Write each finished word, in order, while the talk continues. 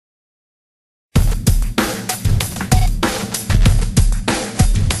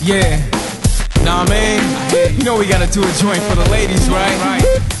Yeah. Nah, man. You know we gotta do a joint for the ladies, right?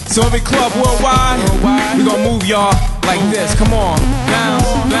 So every club worldwide, we gonna move y'all like this. Come on. Bounce,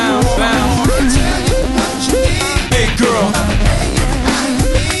 bounce, bounce. Hey girl.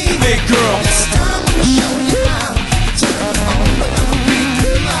 Hey girl.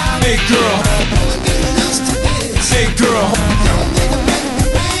 Hey girl. Hey girl.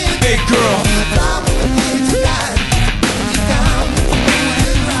 Hey girl.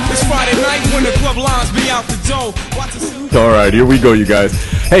 It's Friday night when the club lines be out the door. All right, here we go, you guys.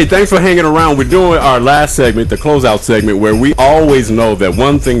 Hey, thanks for hanging around. We're doing our last segment, the closeout segment, where we always know that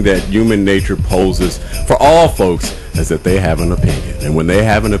one thing that human nature poses for all folks is that they have an opinion. And when they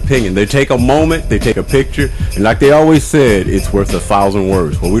have an opinion, they take a moment, they take a picture, and like they always said, it's worth 1,000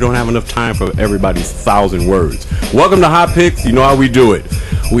 words. Well, we don't have enough time for everybody's 1,000 words. Welcome to HOtt PiXX. You know how we do it.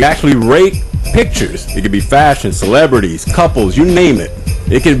 We actually rate pictures. It could be fashion, celebrities, couples, you name it.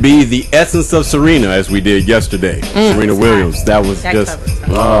 It could be the essence of Serena, as we did yesterday. Serena Williams. Hot. That was that just,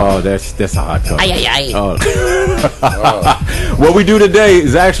 that's a hot cover. What we do today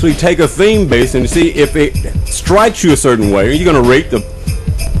is actually take a theme base and see if it strikes you a certain way. You're going to rate the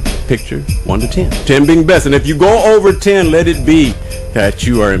picture 1 to 10. 10 being best. And if you go over 10, let it be that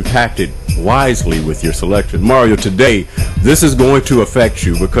you are impacted wisely with your selection. Mario, today, this is going to affect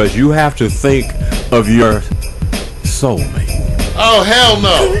you because you have to think of your soulmate. Oh, hell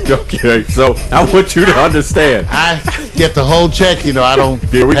no. Okay, so I want you to understand. I get the whole check, you know, I don't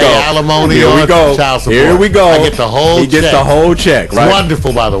Here we pay go. alimony Here we or go. child support. Here we go. I get the whole check. He gets the whole check, right? It's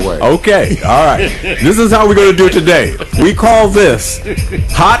wonderful, by the way. Okay, all right. This is how we're going to do it today. We call this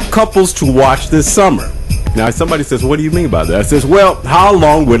Hot Couples to Watch This Summer. Now, somebody says, what do you mean by that? I says, well, how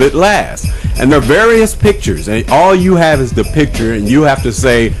long will it last? And there are various pictures, and all you have is the picture, and you have to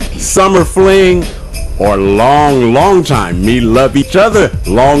say summer fling or long time. Me love each other,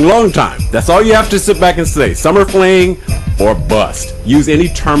 long time. That's all you have to sit back and say. Summer fling or bust. Use any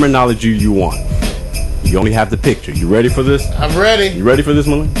terminology you want. You only have the picture. You ready for this? I'm ready. You ready for this,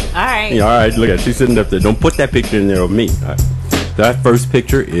 Marleena? All right. Yeah, all right, look at it. She's sitting up there. Don't put that picture in there of me. All right. That first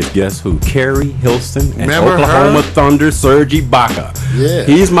picture is, guess who? Keri Hilson and Remember Oklahoma her? Thunder Serge Ibaka. Yeah.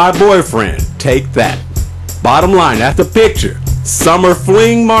 He's my boyfriend. Take that. Bottom line, that's the picture. Summer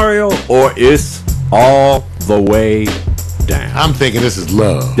fling, Mario, or it's all the way down? I'm thinking this is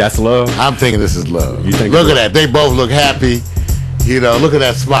love. That's love? I'm thinking this is love. You think look it's at that. They both look happy. You know, look at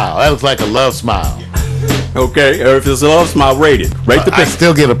that smile. That looks like a love smile. Okay, or if it's a love smile, rate it. Rate the I picture.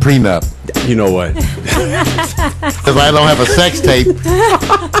 still get a prenup. You know what? Because I don't have a sex tape.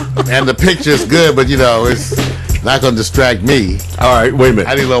 And the picture's good, but, you know, it's not going to distract me. All right, wait a minute.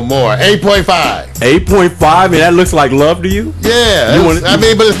 I need a little more. 8.5. 8.5, and that looks like love to you? Yeah. You wanna- I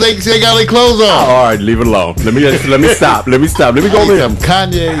mean, but it's they got their clothes on. All right, leave it alone. Let me stop. Let me stop. Let me go I over need here. some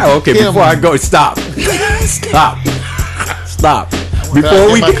Kanye. Okay, Kim. before I go, stop. Stop.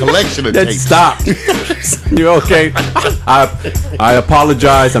 Before we my collection of tapes. Stop. You okay? I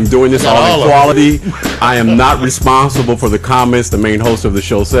apologize. I'm doing this Not all all in of quality. I am not responsible for the comments the main host of the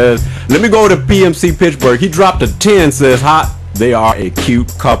show says. Let me go to PMC Pittsburgh. He dropped a 10, says hot. They are a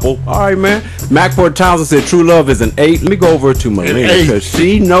cute couple. All right, man. Macport Townsend said true love is an 8. Let me go over to Marleena because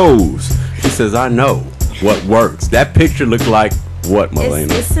she knows. She says, I know what works. That picture looked like what,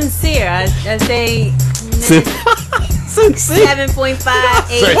 Marleena? It's sincere. I say Sincere. 7.5,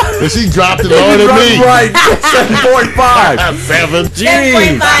 8. She dropped it lower than me. Right, 7.5. 7.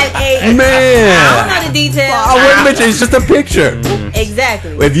 7.5, 8. Man. I don't know the details. Oh, wait a minute, it's just a picture.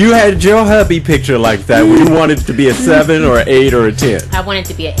 Exactly. If you had your hubby picture like that, would you want it to be a 7 or an 8 or a 10? I want it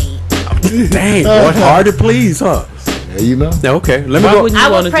to be an 8. Dang, boy, it's hard to please, huh? Yeah, you know. Okay, let me go. I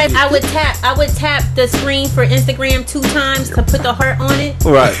would tap the screen for Instagram 2 times to put the heart on it.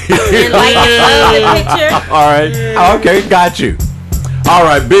 Right. And like the picture. All right. Okay, got you. All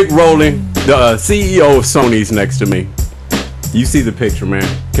right, Big Rolling, the CEO of Sony's next to me. You see the picture, man.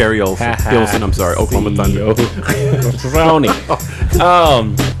 Keri Hilson, I'm sorry, Oklahoma Thunder. Sony.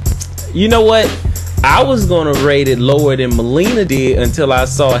 You know what? I was gonna rate it lower than Marleena did until I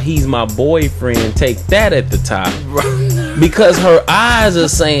saw He's My Boyfriend take that at the top. Because her eyes are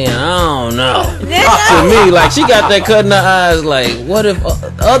saying, I don't know. To me, like she got that cut in her eyes like, what if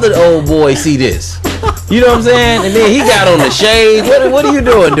other old boys see this? You know what I'm saying? And then he got on the shades. What are you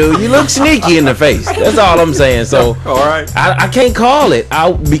doing, dude? You look sneaky in the face. That's all I'm saying. So all right. I can't call it.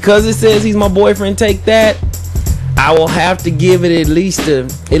 Because it says He's My Boyfriend, take that. I will have to give it at least a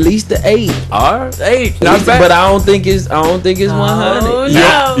 8. All right, 8. Not bad. But I don't think it's 100.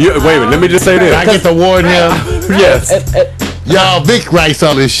 No. Wait a minute. Let me just say this. I get the award here. Yes. Y'all, Vic writes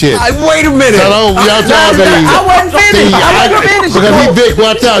all this shit. Wait a minute. So y'all talk about I wasn't finished. I wasn't finished. because Vic,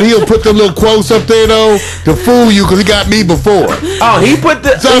 watch out. He'll put the little quotes up there though to fool you because he got me before. Oh, he put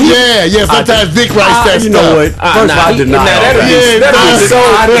the. Sometimes Vic writes that you stuff. know what? First, I deny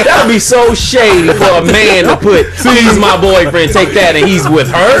That'd be so shady for a man to put. He's my boyfriend. Take that, and he's with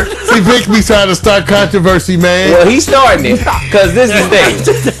her. See, Vic be trying to start controversy, man. Well, he's starting it because this is the thing.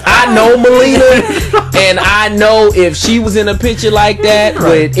 I know Marleena, and I know if she was in a picture like that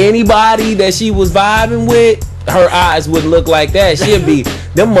with anybody that she was vibing with, her eyes wouldn't look like that. She'd be,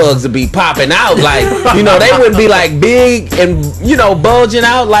 them mugs would be popping out like, they wouldn't be like big and, bulging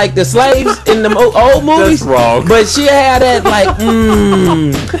out like the slaves in the old movies. That's wrong. But she had that like,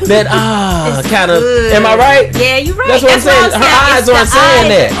 kind of, am I right? Yeah, you're right. That's what I'm saying. Her eyes aren't saying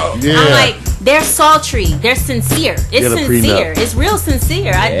that. Yeah. I'm like, they're sultry. They're sincere. It's sincere. It's real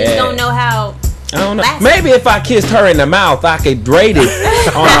sincere. I just don't know how. I don't know. Maybe if I kissed her in the mouth, I could rate it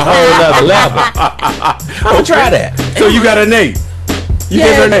on a whole other level. I'm gonna try that. So you got an 8. You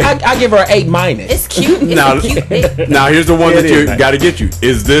give her an 8. I give her an 8-. It's cute. It's Now- a cute thing. Now here's the one It that you is nice. got to get you.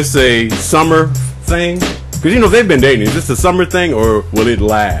 Is this a summer thing? Because they've been dating. Is this a summer thing or will it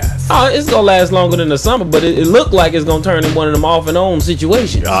last? Oh, it's gonna last longer than the summer, but it looked like it's gonna turn in one of them off and on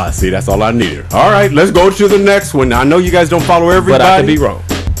situations. See, that's all I needed. All right, let's go to the next one. I know you guys don't follow everybody. But I could be wrong.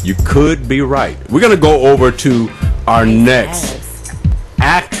 You could be right. We're going to go over to our next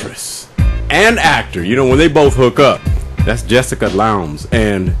actress and actor. When they both hook up. That's Jessica Lowndes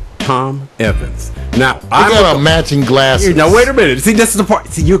and Tom Evans. Now, I got on matching glasses. Now, wait a minute. See, this is the part.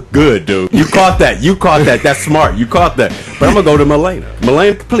 See, you're good, dude. You caught that. You caught that. That's smart. You caught that. But I'm going to go to Marleena.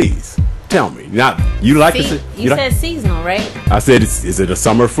 Marleena, please, tell me. Now, you like this? You said seasonal, right? I said, is it a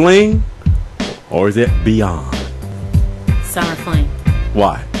summer fling or is it beyond? Summer fling.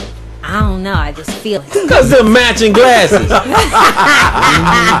 Why? I don't know. I just feel it. Because they're matching glasses.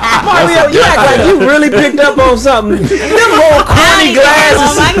 Mario, you act like you really picked up on something. Them little corny glasses.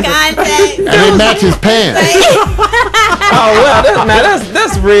 Oh my God, And it matches pants. Oh well,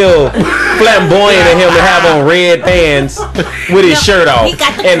 that's real flamboyant of him to have on red pants with his shirt off He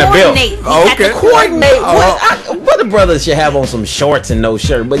got the and the belt. coordinate. He got the Coordinate. What the brother should have on some shorts and no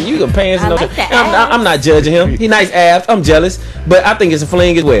shirt, but you got pants and I no like shirt. the abs. I'm not judging him. He nice abs. I'm jealous, but I think it's a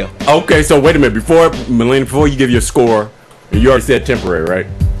fling as well. Okay, so wait a minute. Marleena, before you give your score, you already said temporary, right?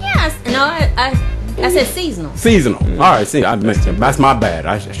 Yes. No, I said seasonal. Seasonal. All right, see, I mentioned that's my bad.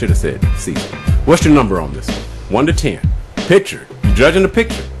 I should have said seasonal. What's your number on this? 1 to 10. Picture. You judging the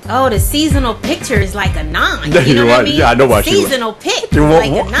picture? Oh, the seasonal picture is like a 9. You're You know what I right. mean? Yeah, I know why she- Seasonal picture is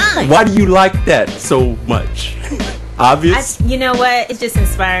like a 9. Why do you like that so much? Obvious. You know what? It's just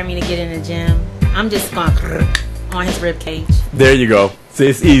inspiring me to get in the gym. I'm just going on his rib cage. There you go. See,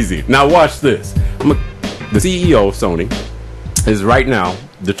 it's easy. Now watch this. The CEO of Sony is right now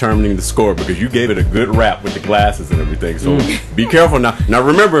determining the score because you gave it a good rap with the glasses and everything. So be careful now. Now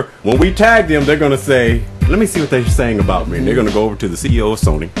remember, when we tag them, they're going to say, let me see what they're saying about me. And they're going to go over to the CEO of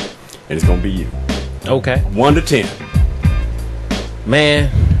Sony, and it's going to be you. Okay. 1 to 10. Man,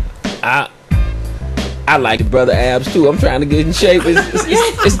 I like the brother abs too. I'm trying to get in shape.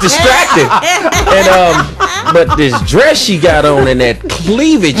 It's distracting. And but this dress she got on and that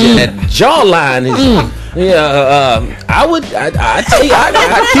cleavage and that jawline is I tell you,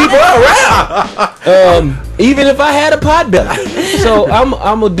 I'd keep her around. Even if I had a pot belly. So I'm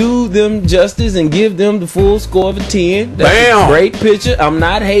gonna do them justice and give them the full score of a 10. That's Bam. a great picture. I'm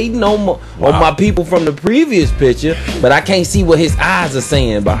not hating on my people from the previous picture, but I can't see what his eyes are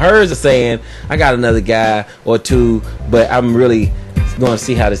saying. But hers are saying I got another guy or two, but I'm really going to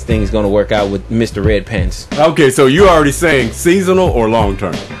see how this thing is going to work out with Mr. Red Pants. Okay, so you already saying seasonal or long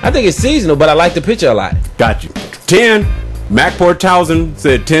term? I think it's seasonal, but I like the picture a lot. Got you. 10. Mac Porthausen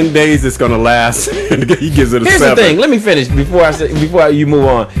said 10 days it's going to last. And he gives it a Here's 7. the thing. Let me finish before you move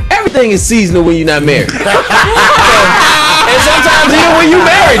on. Everything is seasonal when you're not married. And sometimes even when you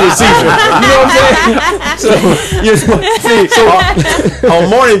married it's seasonal. You know what I'm saying? So on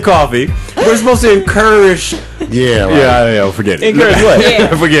morning coffee, we're supposed to encourage. Yeah, right. Yeah, forget it. Encourage what?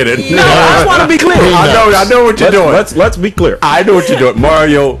 Yeah. Forget it. No, I just want to be clear. I know what you're doing. Let's be clear. I know what you're doing.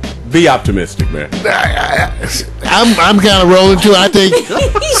 Mario, be optimistic, man. I'm kind of rolling too. I think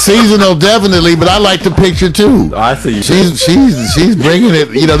seasonal definitely, but I like the picture too. I see you. She's bringing it.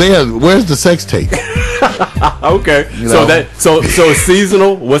 Where's the sex tape? Okay. You So know. so it's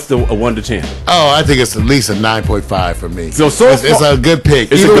seasonal. What's the 1 to 10? Oh, I think it's at least a 9.5 for me. So it's a good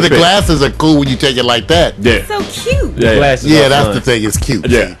pick. It's a Even good the pick. glasses are cool when you take it like that. Yeah. So cute. Yeah. Glasses Yeah, are that's fun. the thing. It's cute.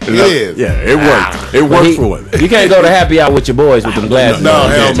 Yeah. It is. Yeah. It works. It But works he- for women. You can't go to happy hour with your boys with them glasses. No, on.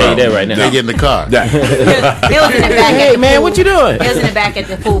 hell I'll tell you no. that right now. They get in the car. Yeah. It was in the back. Hey man, what you doing? It was in the back at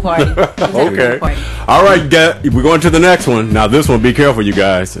the pool party. It was at the Okay. pool party. All right, we're going to the next one. Now, this one, be careful, you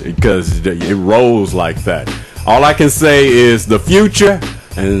guys, because it rolls like that. All I can say is the Future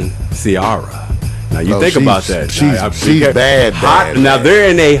and Ciara. Now, you think about that. She's bad. Now, they're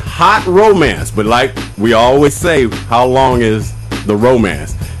in a hot romance, but like we always say, how long is the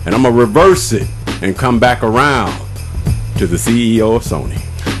romance? And I'm going to reverse it and come back around to the CEO of Sony.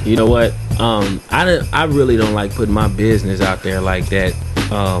 You know what? I really don't like putting my business out there like that.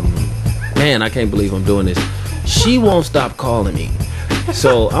 Man, I can't believe I'm doing this. She won't stop calling me.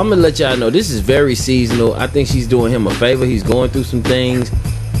 So I'm gonna let y'all know this is very seasonal. I think she's doing him a favor. He's going through some things,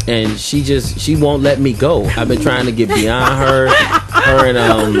 and she won't let me go. I've been trying to get beyond her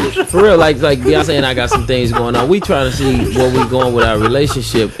and for real, like Beyonce and I got some things going on. We trying to see where we going with our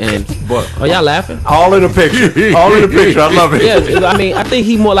relationship. And are y'all laughing? All in the picture. All in the picture. I love it. Yeah, I mean, I think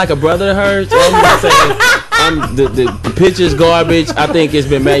he more like a brother to her. So I'm not saying the picture's garbage. I think it's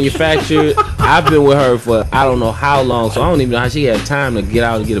been manufactured. I've been with her for I don't know how long, so I don't even know how she had time to get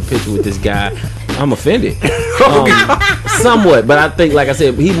out and get a picture with this guy. I'm offended. Somewhat, but I think, like I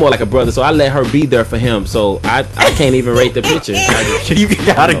said, he's more like a brother, so I let her be there for him. So I can't even rate the picture. You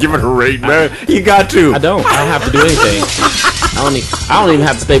gotta give it a rate, man. You got to. I don't have to do anything. I don't even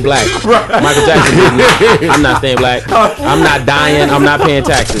have to stay black. Michael Jackson didn't. I'm not staying black. I'm not dying. I'm not paying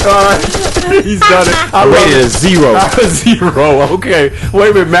taxes. He's done it. I Rated rated a 0. a 0. Okay.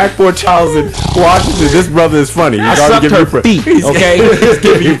 Wait a minute. Mac 4 Charles in Washington. This brother is funny. He's I already sucked her giving feet. Okay. He's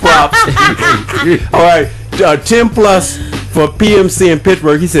giving you props. All right. 10 plus for PMC in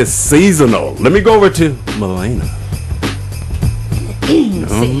Pittsburgh. He says seasonal. Let me go over to Marleena.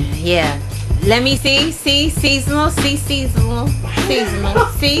 Yeah. Let me see. Seasonal. Seasonal. Seasonal.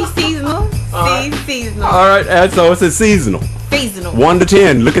 Seasonal. All right. And so it's a seasonal. Seasonal. 1 to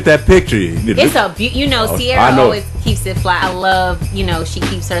 10. Look at that picture. It's a Ciara I know. always keeps it fly. I love, she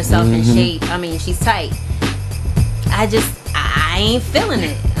keeps herself in shape. I mean, she's tight. I ain't feeling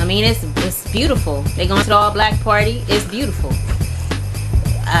it. I mean, it's beautiful. They going to the all black party. It's beautiful.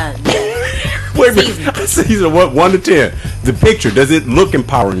 Wait a minute. Seasonal. What? 1 to 10. The picture. Does it look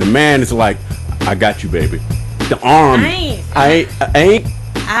empowering? The man is like, I got you, baby. The arm. I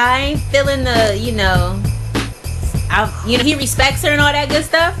ain't feeling the, he respects her and all that good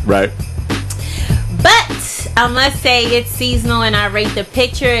stuff. right. But I must say it's seasonal, and I rate the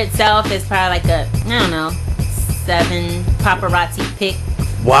picture itself is probably like a, I don't know, 7 paparazzi pick.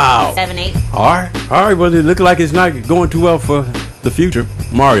 Wow. 7, 8. All right. Well, it looks like it's not going too well for the Future.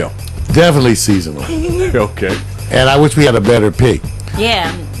 Mario. Definitely seasonal. Okay. And I wish we had a better pick.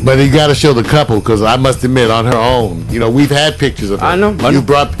 Yeah. But you got to show the couple, because I must admit, on her own, we've had pictures of her. I know. You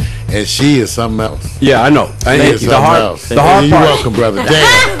brought, and she is something else. Yeah, I know. She is The something hard, else. the hard You're part. welcome, brother.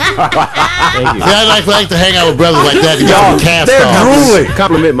 Damn. Thank you. See, I like to hang out with brothers like that. You got to cast They're off. drooling.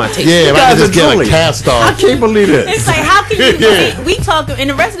 Compliment my taste. Yeah, if I guys could just are get drooling. a cast I off. can't believe It's this. like, how can you? Yeah. We talked in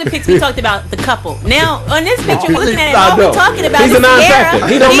the rest of the pics. We talked about the couple. Now on this picture, we're looking at it. I All know. we're talking about He's is a non-factor. Ciara.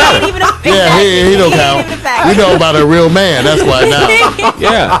 He don't matter. Ain't even Yeah, he don't count. We know about a real man. That's why now.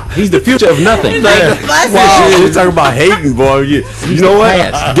 Yeah, he's the future of nothing. Wow, you're talking about hating, boy. You know what?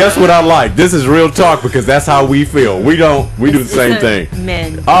 Pass. Guess what I like? This is real talk, because that's how we feel. We do the same thing.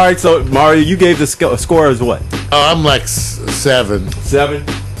 Men. All right, so Mario, you gave the score as what? Oh, I'm like 7, 7.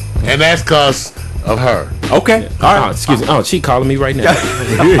 and that's cause of her. Okay. All Oh, right. excuse me. Oh, she calling me right now.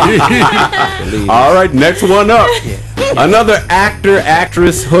 All right, next one up. Another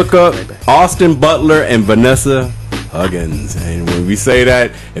actress hookup, Austin Butler and Vanessa Hudgens. And when we say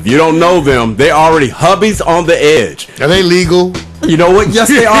that, if you don't know them, they already hubbies on the edge. Are they legal? You know what? Yes,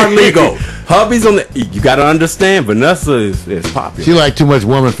 they are legal. Hubbies on the. You got to understand, Vanessa is popular. She like too much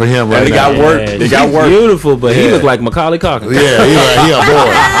woman for him right they now. got work. They got She's work. beautiful, but he Yeah. look like Macaulay Culkin. Yeah, he a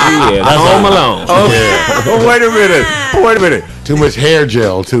boy. Yeah, that's Home Alone. Oh, wait a minute. Too much hair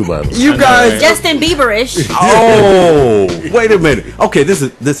gel too, by the way. You guys. Justin Bieberish. Oh, wait a minute. Okay, this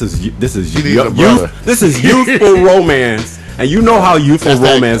is need a brother. this is youthful romance, and you know how youthful That's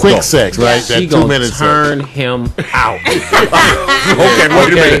that romance quick goes. sex, right? She That 2 gonna minutes. turn him out. Okay,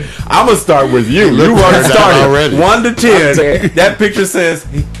 wait a minute. I'm gonna start with you. You look already turned out started. already. 1 to 10. That picture says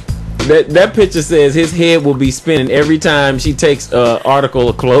That picture says his head will be spinning every time she takes an article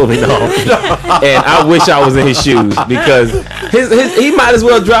of clothing off. And I wish I was in his shoes because he might as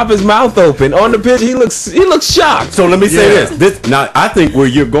well drop his mouth open. On the picture, he looks shocked. So let me say this. Now, I think where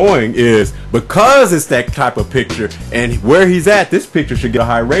you're going is because it's that type of picture and where he's at, this picture should get a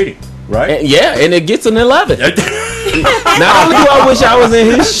high rating, right? And it gets an 11. Not only do I wish I was in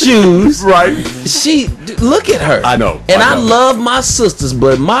his shoes, right? Look at her. I know. And I love my sisters,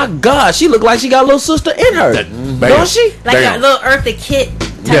 but my God, she look like she got a little sister in her. Don't she? Like a little Eartha Kitt.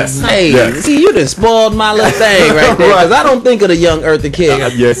 Yes. Hey, see, you done spoiled my little thing right there. Because I don't think of the young Eartha Kitt.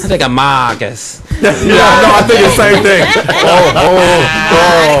 Yes. I think of Marcus. No, I think the same thing.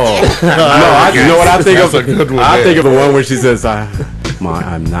 No, you know what I think of? I think of the one where she says,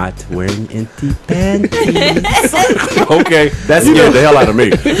 I'm not wearing empty panties. Okay, that scared the hell out of me.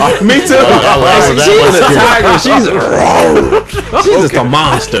 Me too. She's a tiger. She's just a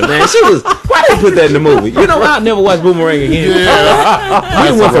monster, man. Why they put that in the movie? You know, I never watched Boomerang again.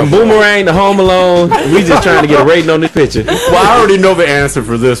 We went from Boomerang to Home Alone. We just trying to get a rating on this picture. Well, I already know the answer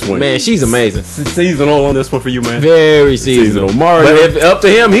for this one. Man, she's amazing. Seasonal on this one for you, man. Very seasonal. Mario. But if up to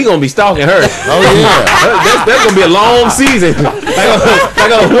him, he gonna be stalking her. Oh yeah. That's gonna be a long season.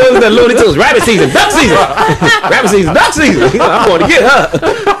 What was that Looney Tunes? Rabbit season, duck season, rabbit season, duck season. I'm going to get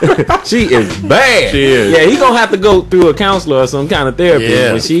her. She is bad. She is. Yeah, he gonna have to go through a counselor or some kind of therapy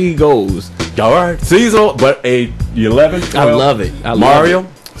when she goes. All right, seasonal, but a 11. 12. I love it. Mario,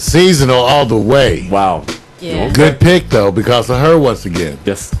 seasonal all the way. wow. Yeah. Good pick though because of her once again.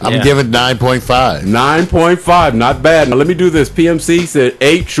 Yes. I'm giving 9.5. 9.5, not bad. Now let me do this. PMC said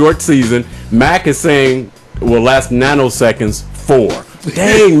 8 short season. Mac is saying will last nanoseconds 4.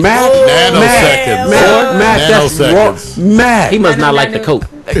 Dang, Mac. Nanoseconds. Mac, that's wrong. Mac. He must not like the coat.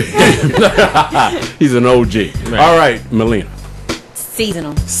 He's an OG. All right, Marleena.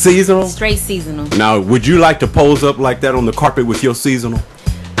 Seasonal. Seasonal? Straight seasonal. Now, would you like to pose up like that on the carpet with your seasonal?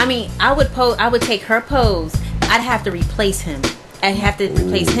 I mean, I would take her pose. I'd have to replace him. I'd have to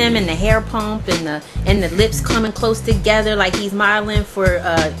replace him and the hair pump and the lips coming close together like he's modeling for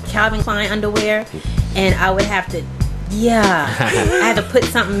Calvin Klein underwear. And I would have to, I had to put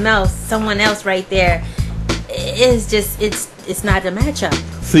someone else right there. It's just, it's not a matchup.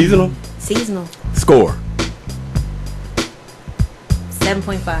 Seasonal? Seasonal. Score?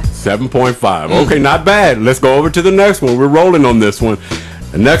 7.5. 7.5. Okay, not bad. Let's go over to the next one. We're rolling on this one.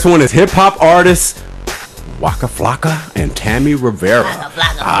 The next one is hip-hop artists Waka Flocka and Tammy Rivera.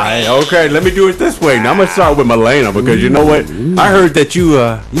 Okay, let me do it this way. Now I'm going to start with Marleena because you know what? I heard that you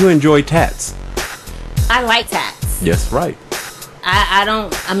enjoy tats. I like tats. Yes, right.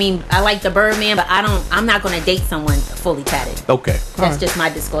 I like the Birdman, but I'm not going to date someone fully tatted. Okay. That's just my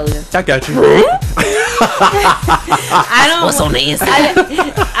disclosure. I got you. I don't. What's on the inside?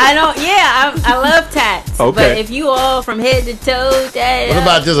 I love tats. Okay. But if you all from head to toe, What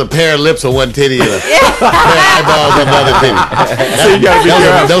about just a pair of lips on one titty and a pair of eyeballs on the other titty? So you gotta be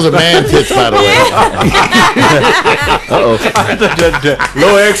careful. Those are man tits, by the way.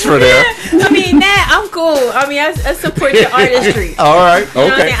 Little extra there. I mean, I'm cool. I mean, I support your artistry. All right. You know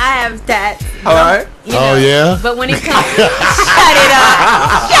what I Okay. mean? I have tats. All right. You know, Oh, yeah? But when it comes, shut it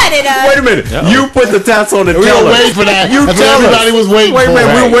up. Shut it up. Wait a minute. You put the tats on the We teller. were waiting for that. You That's tell what us. everybody was waiting Wait a for.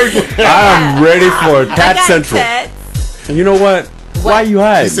 minute. We're waiting. I'm ready for I Tat got Central. tats. You know what? Why you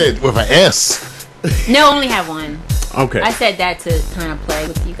hide? He said with an S. No, I only have one. Okay. I said that to kind of play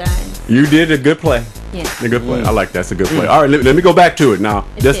with you guys. You did a good play. Yeah. A good play. I like that. That's a good play. All right. Let me go back to it now.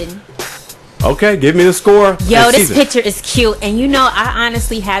 It's hidden. Okay. Give me the score. Yo, this season. picture is cute, and I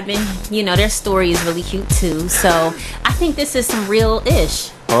honestly have been, their story is really cute too. So I think this is some real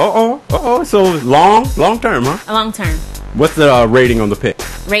ish, So long term, huh? a long term. What's the rating on the pick?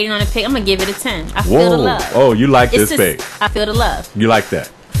 Rating on the pick, I'm gonna give it a 10. I feel the love. Oh, you like It's this just- pick? I feel the love. You like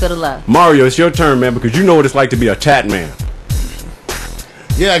that? I feel the love. Mario, it's your turn, man, because you know what it's like to be a tat man.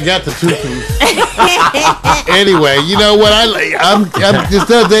 Yeah, I got the tutu. Anyway, you know what?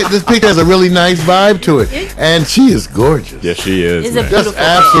 This picture has a really nice vibe to it, and she is gorgeous. Yes, she is. It's a man. beautiful Just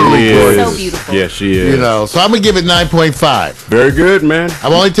absolutely She picture. is. So beautiful. Yes, she is. You know, so I'm gonna give it 9.5. Very good, man.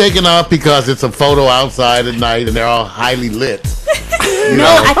 I'm only taking off because it's a photo outside at night, and they're all highly lit. No,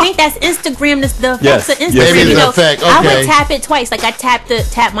 I think that's Instagram. The Yes. effects of Instagram. Yes, it Maybe is. it's effect. I Okay. would tap it twice. Like I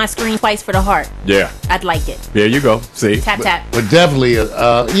tap my screen twice for the heart. Yeah. I'd like it. There you go. See? Tap tap. But definitely,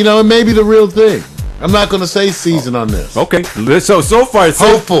 it may be the real thing. I'm not gonna say season on this. Okay. So far it's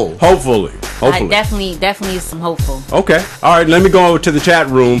Hopeful. Hopefully. I definitely is some hopeful. Okay. All right. Let me go over to the chat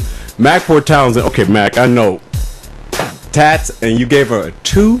room. Mac Port Townsend. Okay, Mac. I know. Tats, and you gave her a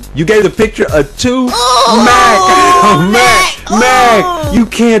 2. You gave the picture a 2. Oh, Mac, you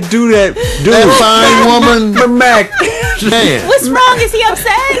can't do that, dude. That fine woman. But Mac, Man. What's wrong? Is he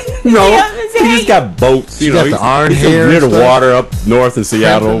upset? no, Is he just got boats. You know, got the orange he's hair near and the stuff. water up north in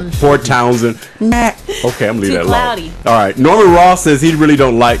Seattle, Port Townsend. Mac. Okay, I'm gonna leave Too that cloudy. alone. All right, Norman Ross says he really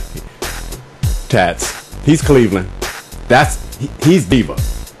don't like Tats. He's Cleveland. He's diva.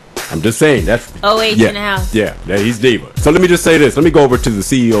 I'm just saying that's OH in the house. Yeah, he's diva. So let me just say this. Let me go over to the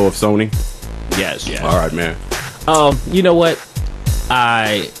CEO of Sony. Yes. All right, man. You know what?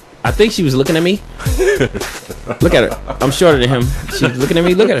 I think she was looking at me. Look at her. I'm shorter than him. She's looking at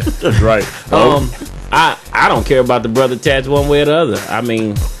me. Look at her. Right. I don't care about the brother Tats one way or the other. I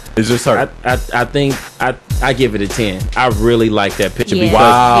mean, It's just her. I think I give it a 10. I really like that picture Yeah.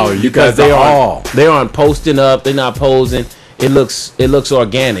 Wow, you guys they are aren't posting up. They're not posing. It looks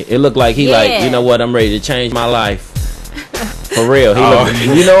organic. It looked like he like, you know what? I'm ready to change my life. For real.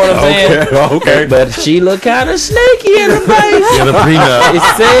 You know what I'm saying? Okay. But she looked kind of snaky in the face. Get a prenup.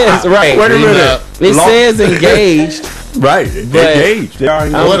 It says right. Wait a minute. It says engaged. Right. Engaged. They are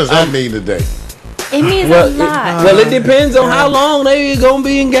engaged. What does that mean today? It means Well, a lot. well, it depends on how long they gonna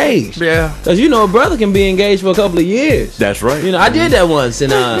be engaged. Yeah. Cause you know a brother can be engaged for a couple of years. That's right. You know, I did that once,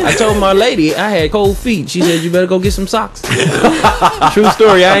 and I told my lady I had cold feet. She said, "You better go get some socks." True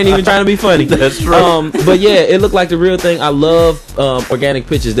story. I ain't even trying to be funny. That's true. But yeah, it looked like the real thing. I love organic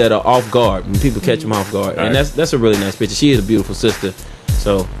pictures that are off guard when people catch them off guard, and that's a really nice picture. She is a beautiful sister.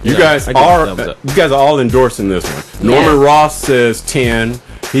 So You know, guys I give it a thumbs up. are all endorsing this one. Norman Ross says 10.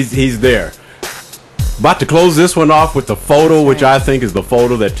 He's there. About to close this one off with the photo, which I think is the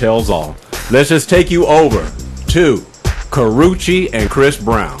photo that tells all. Let's just take you over to Karrueche and Chris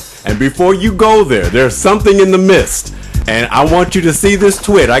Brown. And before you go there, there's something in the mist. And I want you to see this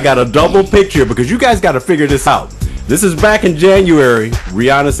twit. I got a double picture because you guys got to figure this out. This is back in January.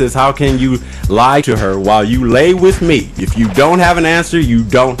 Rihanna says, how can you lie to her while you lay with me? If you don't have an answer, you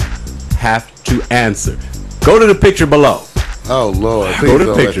don't have to answer. Go to the picture below. Oh, Lord. Go to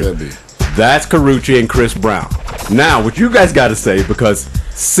the Please don't let picture. that be. That's Karrueche and Chris Brown. Now, what you guys got to say, because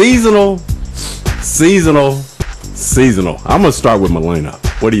seasonal. I'm going to start with Marleena.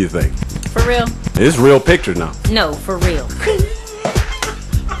 What do you think? For real? It's real picture now. No, for real.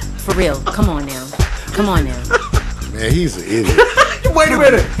 For real. Come on now. Come on now. Man, he's an idiot. Wait a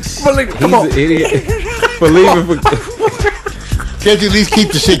minute. Marleena, come on. He's an idiot. Believe it. Can't you at least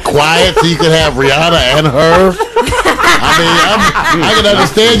keep the shit quiet so you can have Rihanna and her? I mean, I can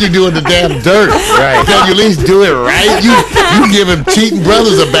understand you doing the damn dirt. Right. Can you at least do it right? You giving cheating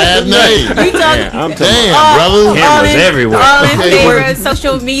brothers a bad name. You talking I'm talking Damn, about brother. cameras everywhere. all in favor of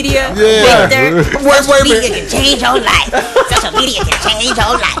social media? Yeah. Victor, social media can change your life. Social media can change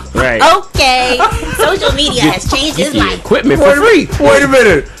your life. Right. Okay. Social media has changed his The life. equipment for free. Wait a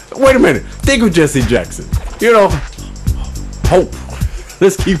minute. Think of Jesse Jackson. You know, hope.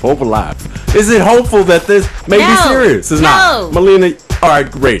 Let's keep hope alive. Is it hopeful that this may be No. serious? It's not. No. Marleena, all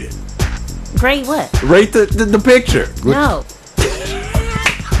right, rate it. Great what? Rate the picture. No.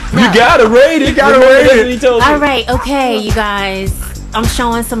 You gotta rate it. All right. Okay, you guys. I'm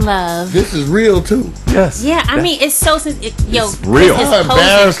showing some love. This is real, too. Yes. Yeah, I mean, it's so... Yo, It's real. Chris is How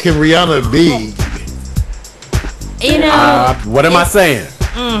embarrassed can Rihanna be? You know, What am I saying?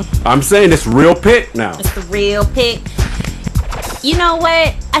 I'm saying it's real pic now. it's the real pic. You know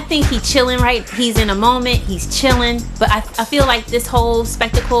what? I think he's chilling, right? He's in a moment. He's chilling. But I feel like this whole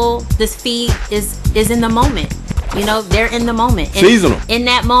spectacle, this feed is in the moment. You know, they're in the moment. And Seasonal. In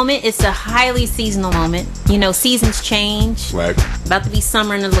that moment, it's a highly seasonal moment. You know, seasons change. Right. About to be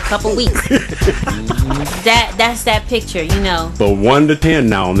summer in a couple weeks. That's that picture, you know. But 1 to 10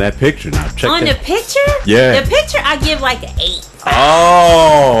 now on that picture. Now check On the that. picture? Yeah. The picture I give like an 8.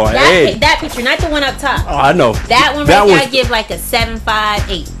 Oh, hey. That picture, not the one up top. Oh, I know. That one right there, I give like a 7, 5,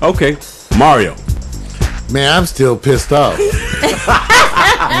 8. Okay. Mario. Man, I'm still pissed off.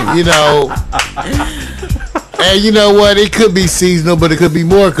 You know, and you know what? It could be seasonal, but it could be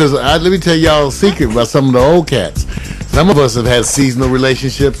more. Because let me tell y'all a secret about some of the old cats. Some of us have had seasonal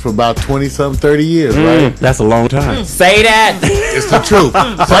relationships for about 20-something, 30 years, right? That's a long time. Say that. It's the truth.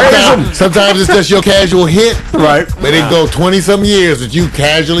 Sometimes it's just your casual hit, Right. but it go 20-some years that you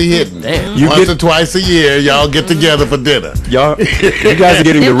casually hitting. Damn. You Once get- or twice a year, y'all get together for dinner. Y'all, you guys are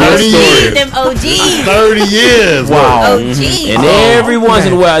getting the Them real OGs, story. them OGs. 30 years. Wow. OGs. And every once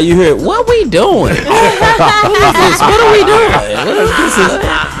in a while you hear, what we doing? What are we doing?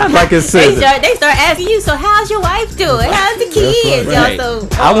 Like it says. They start asking you, so how's your wife doing? How's the kids? right. Y'all,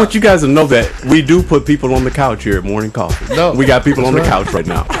 so, I want you guys to know that we do put people on the couch here at Morning Coffee. No. We got people on the couch right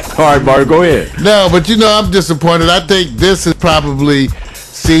now. All right, Mario, go ahead. No, but you know, I'm disappointed. I think this is probably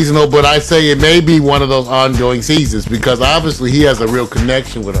seasonal, but I say it may be one of those ongoing seasons because obviously he has a real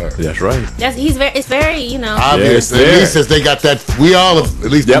connection with her. That's right. It's very, you know. Obvious, Yeah, at least since they got that. We all, have, at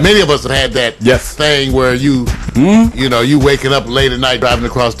least many of us have had that thing where you know, you waking up late at night driving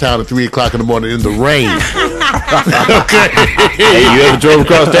across town at 3 o'clock in the morning in the rain. Okay. Hey, you ever drove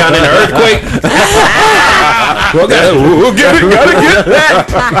across town in an earthquake? We'll gotta get that.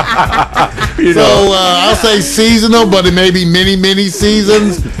 So I'll say seasonal, but it may be many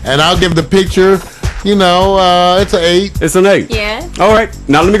seasons, and I'll give the picture. You know, it's an 8. It's an 8. Yeah. All right.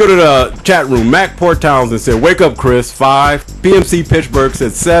 Now let me go to the chat room. Mac Port Townsend said, "Wake up, Chris." 5. PMC Pittsburgh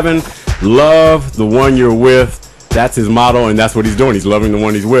said 7. Love the one you're with. That's his motto, and that's what he's doing. He's loving the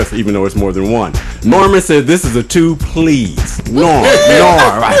one he's with, even though it's more than one. Norman said, "This is a 2, please." Norm.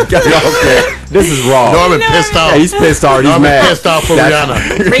 Okay. This is wrong. Norman pissed off. Yeah, he's pissed off. He's Norman mad. pissed off for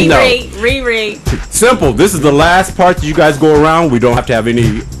Rihanna. Re-rate. Simple. This is the last part that you guys go around. We don't have to have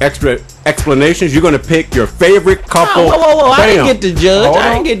any extra explanations. You're going to pick your favorite couple. Whoa. I Bam. didn't get to judge.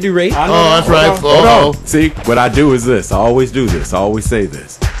 I didn't get to rate. Oh, that's right. Hold on. See, what I do is this. I always do this. I always say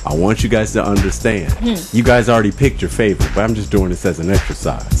this. I want you guys to understand. You guys already picked your favorite, but I'm just doing this as an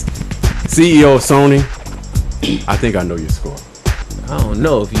exercise. CEO of Sony, I think I know your score. I don't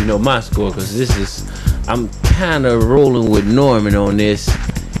know if you know my score because I'm kind of rolling with Norman on this.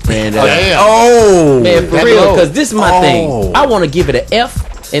 And man, for real, because this is my thing. I want to give it an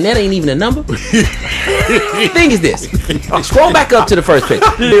F, and that ain't even a number. Thing is this. Scroll back up to the first picture.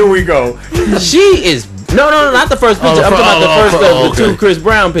 Here we go. She is. No, not the first picture. I'm talking about the first of the 2 Chris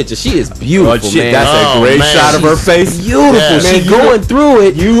Brown pictures. She is beautiful, man. That's a great shot of her face. Beautiful. Yeah. She's going through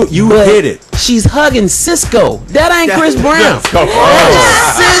it. You hit it. She's hugging Cisco. That ain't Chris Brown. Oh.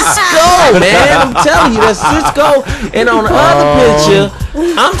 Cisco, man. I'm telling you, that's Cisco. And on the other picture,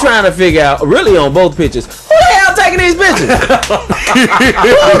 I'm trying to figure out, really on both pictures, who the hell taking these pictures? Who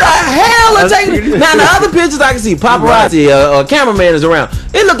the hell are taking these? Now, in the other pictures, I can see paparazzi, a cameraman is around.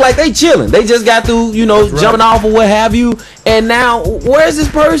 It look like they chilling. They just got through, you know, jumping off or what have you. And now, where's this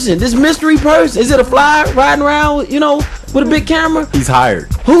person? This mystery person? Is it a fly riding around, you know, with a big camera? He's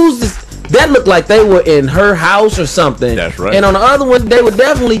hired. Who's this? That looked like they were in her house or something. That's right. And on the other one, they were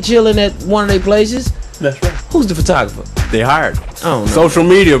definitely chilling at one of their places. That's right. Who's the photographer? They hired. I don't know. Social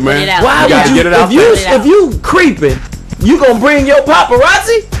media, man. Why gotta would you? get it out If you creeping, you gonna bring your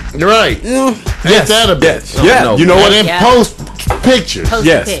paparazzi? Right. Yes. That a bitch. Yeah. no. You know what? And then post pictures.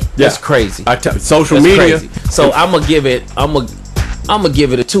 Yes. That's crazy. Social That's media. crazy. So I'm gonna give it. I'm gonna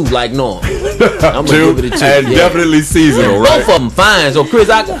give it a 2, like Norm. I'm gonna give it a 2. And definitely seasonal, right? Both of them fine. So Chris,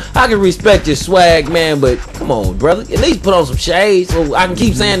 I can respect your swag, man, but come on, brother. At least put on some shades so I can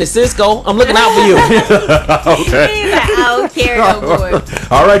keep saying it's Cisco. I'm looking out for you. Okay. He's like, I don't care no more.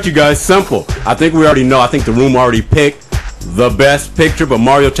 All right, you guys. Simple. I think we already know. I think the room already picked the best picture. But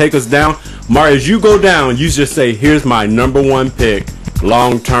Mario, take us down. Mario, as you go down, you just say, "Here's my number 1 pick,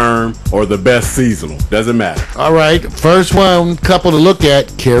 long term or the best seasonal." Doesn't matter. All right, first one couple to look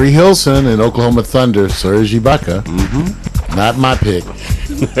at: Keri Hilson and Oklahoma Thunder, Serge Ibaka. Not my pick.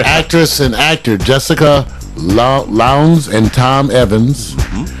 Actress and actor Jessica Lowndes and Tom Evans.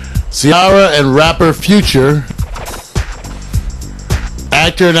 Ciara and rapper Future.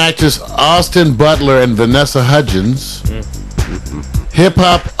 Actor and actress Austin Butler and Vanessa Hudgens.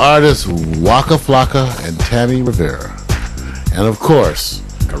 Hip-hop artists Waka Flocka and Tammy Rivera. And of course,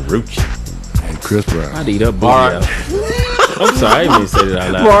 Karrueche and Chris Brown. I'd eat up booty out. I'm sorry, I didn't mean to say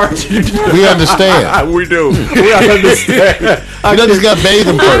that out loud. We understand. We do. We understand. You know, just got to bathe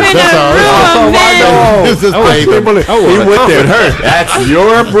them first. That's all. This is bathe them. He went there. That's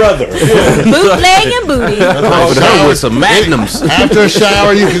your brother. Bootleg and booty. That with some magnums. After a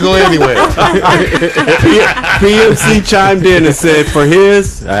shower, you can go anywhere. PMC chimed in and said, for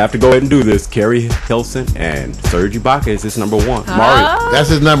his, I have to go ahead and do this, Keri Hilson and Serge Ibaka is his number 1. Mario. That's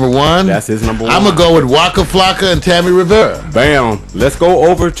his number 1. That's his number 1. I'm going to go with Waka Flocka and Tammy Rivera. Bam. Let's go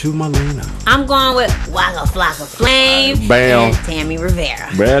over to Marleena. I'm going with Waka Flocka Flame Bam. and Tammy Rivera.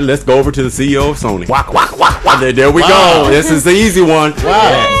 Well, let's go over to the CEO of Sony. Waka, waka, waka, waka. There we Wow. go. This is the easy one.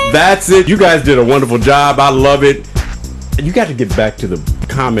 Wow. That's it. You guys did a wonderful job. I love it. You got to get back to the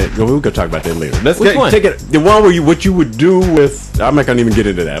comment. We're going to talk about that later. Let's Which one? take it. The one where what you would do with. I'm not going to even get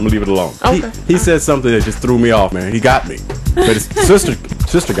into that. I'm going to leave it alone. Okay. He said something that just threw me off, man. He got me. But his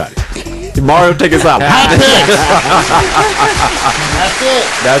sister got it. Mario, take us out. That's it.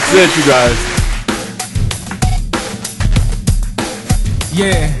 That's it, you guys.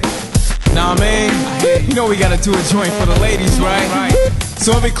 Yeah. Nah, man. You know we gotta do a joint for the ladies, right?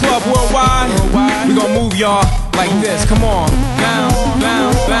 So every club worldwide, we gon' move y'all like this. Come on, bounce,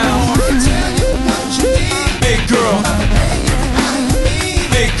 bounce, bounce. Big girl,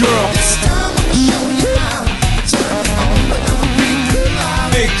 big girl,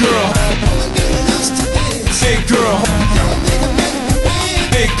 big girl, big girl,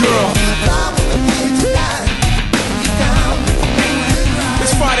 big girl.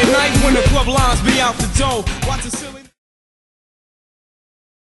 It's Friday night when the club lines be out the door. Watch the silly.